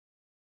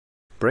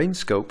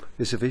BrainScope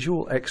is a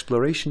visual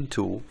exploration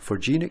tool for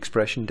gene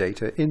expression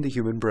data in the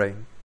human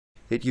brain.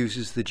 It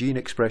uses the gene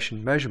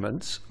expression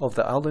measurements of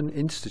the Allen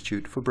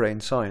Institute for Brain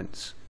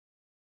Science.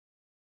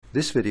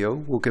 This video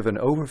will give an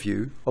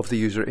overview of the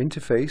user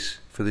interface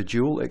for the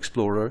Dual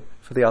Explorer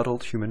for the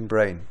adult human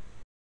brain.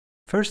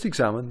 First,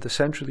 examine the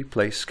centrally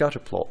placed scatter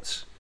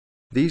plots.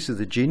 These are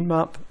the gene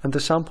map and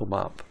the sample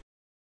map.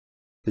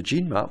 The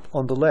gene map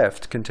on the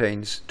left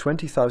contains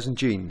 20,000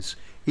 genes,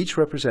 each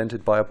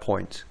represented by a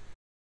point.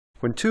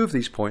 When two of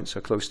these points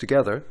are close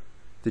together,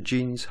 the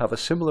genes have a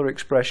similar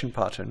expression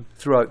pattern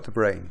throughout the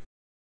brain.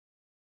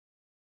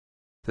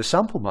 The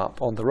sample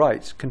map on the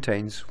right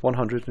contains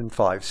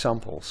 105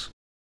 samples,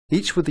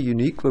 each with a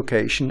unique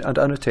location and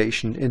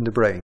annotation in the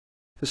brain.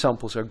 The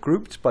samples are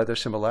grouped by their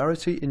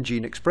similarity in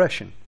gene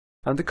expression,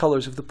 and the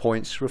colors of the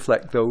points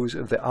reflect those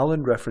of the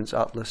Allen Reference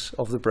Atlas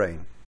of the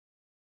brain.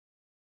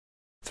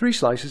 Three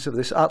slices of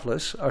this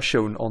atlas are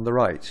shown on the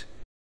right.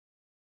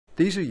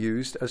 These are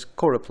used as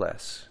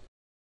choropleths.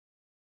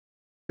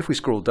 If we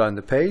scroll down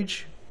the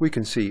page, we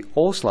can see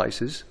all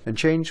slices and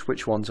change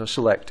which ones are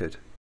selected.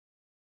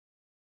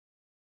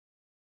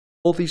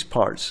 All these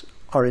parts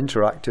are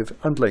interactive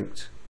and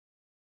linked.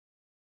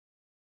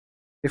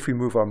 If we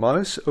move our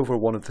mouse over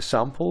one of the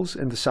samples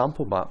in the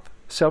sample map,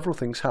 several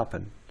things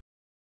happen.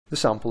 The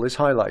sample is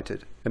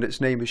highlighted and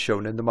its name is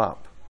shown in the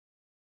map.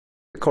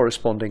 The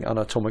corresponding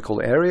anatomical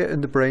area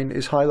in the brain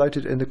is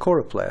highlighted in the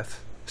choropleth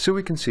so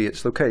we can see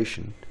its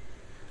location,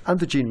 and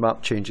the gene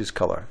map changes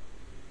colour.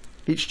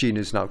 Each gene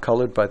is now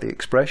coloured by the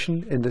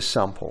expression in this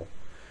sample.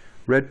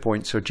 Red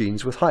points are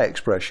genes with high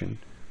expression,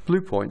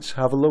 blue points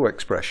have a low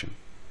expression.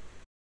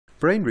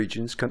 Brain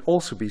regions can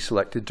also be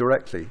selected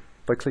directly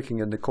by clicking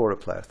in the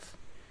choropleth.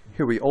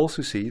 Here we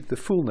also see the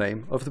full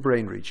name of the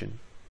brain region.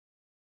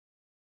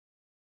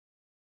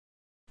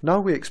 Now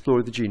we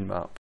explore the gene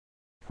map.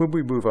 When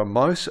we move our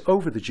mouse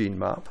over the gene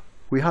map,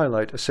 we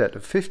highlight a set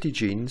of 50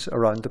 genes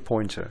around the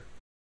pointer.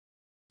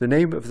 The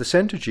name of the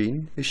center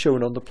gene is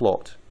shown on the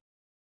plot.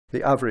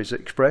 The average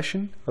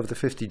expression of the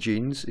 50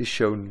 genes is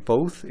shown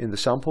both in the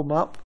sample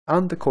map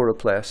and the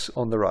choropleths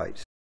on the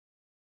right.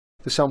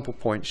 The sample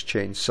points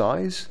change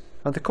size,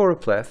 and the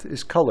choropleth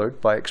is coloured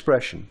by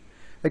expression,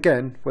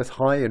 again with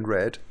high in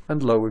red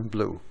and low in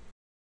blue.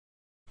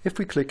 If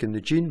we click in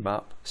the gene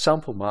map,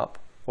 sample map,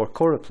 or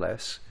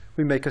choropleths,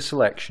 we make a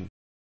selection.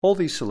 All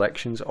these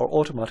selections are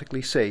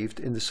automatically saved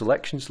in the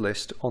selections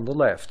list on the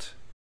left.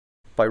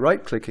 By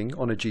right-clicking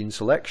on a gene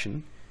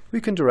selection,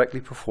 we can directly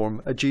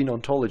perform a gene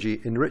ontology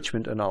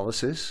enrichment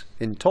analysis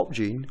in Top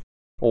Gene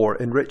or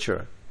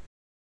Enricher.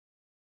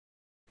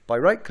 By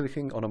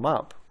right-clicking on a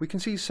map, we can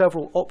see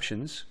several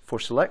options for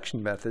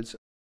selection methods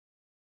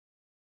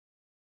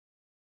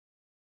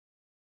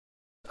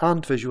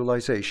and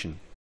visualization.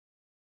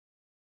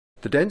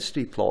 The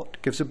density plot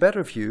gives a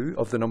better view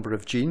of the number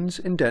of genes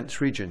in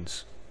dense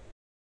regions.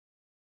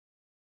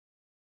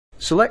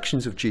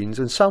 Selections of genes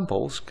and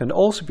samples can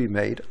also be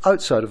made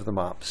outside of the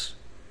maps.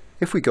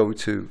 If we go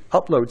to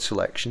Upload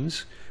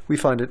Selections, we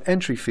find an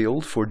entry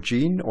field for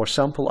gene or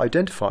sample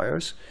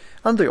identifiers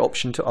and the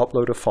option to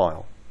upload a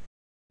file.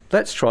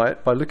 Let's try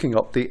it by looking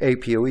up the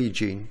APOE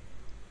gene.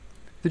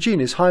 The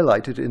gene is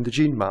highlighted in the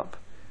gene map,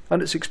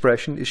 and its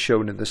expression is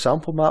shown in the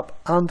sample map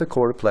and the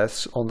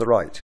choropleths on the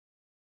right.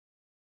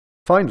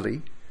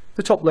 Finally,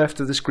 the top left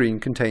of the screen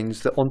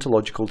contains the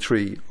ontological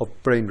tree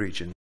of brain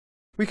regions.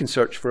 We can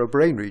search for a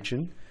brain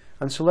region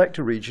and select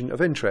a region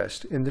of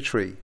interest in the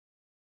tree.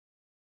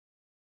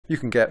 You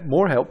can get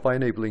more help by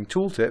enabling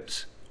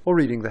tooltips or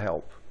reading the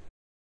help.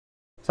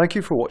 Thank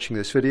you for watching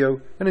this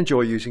video and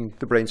enjoy using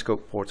the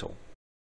BrainScope portal.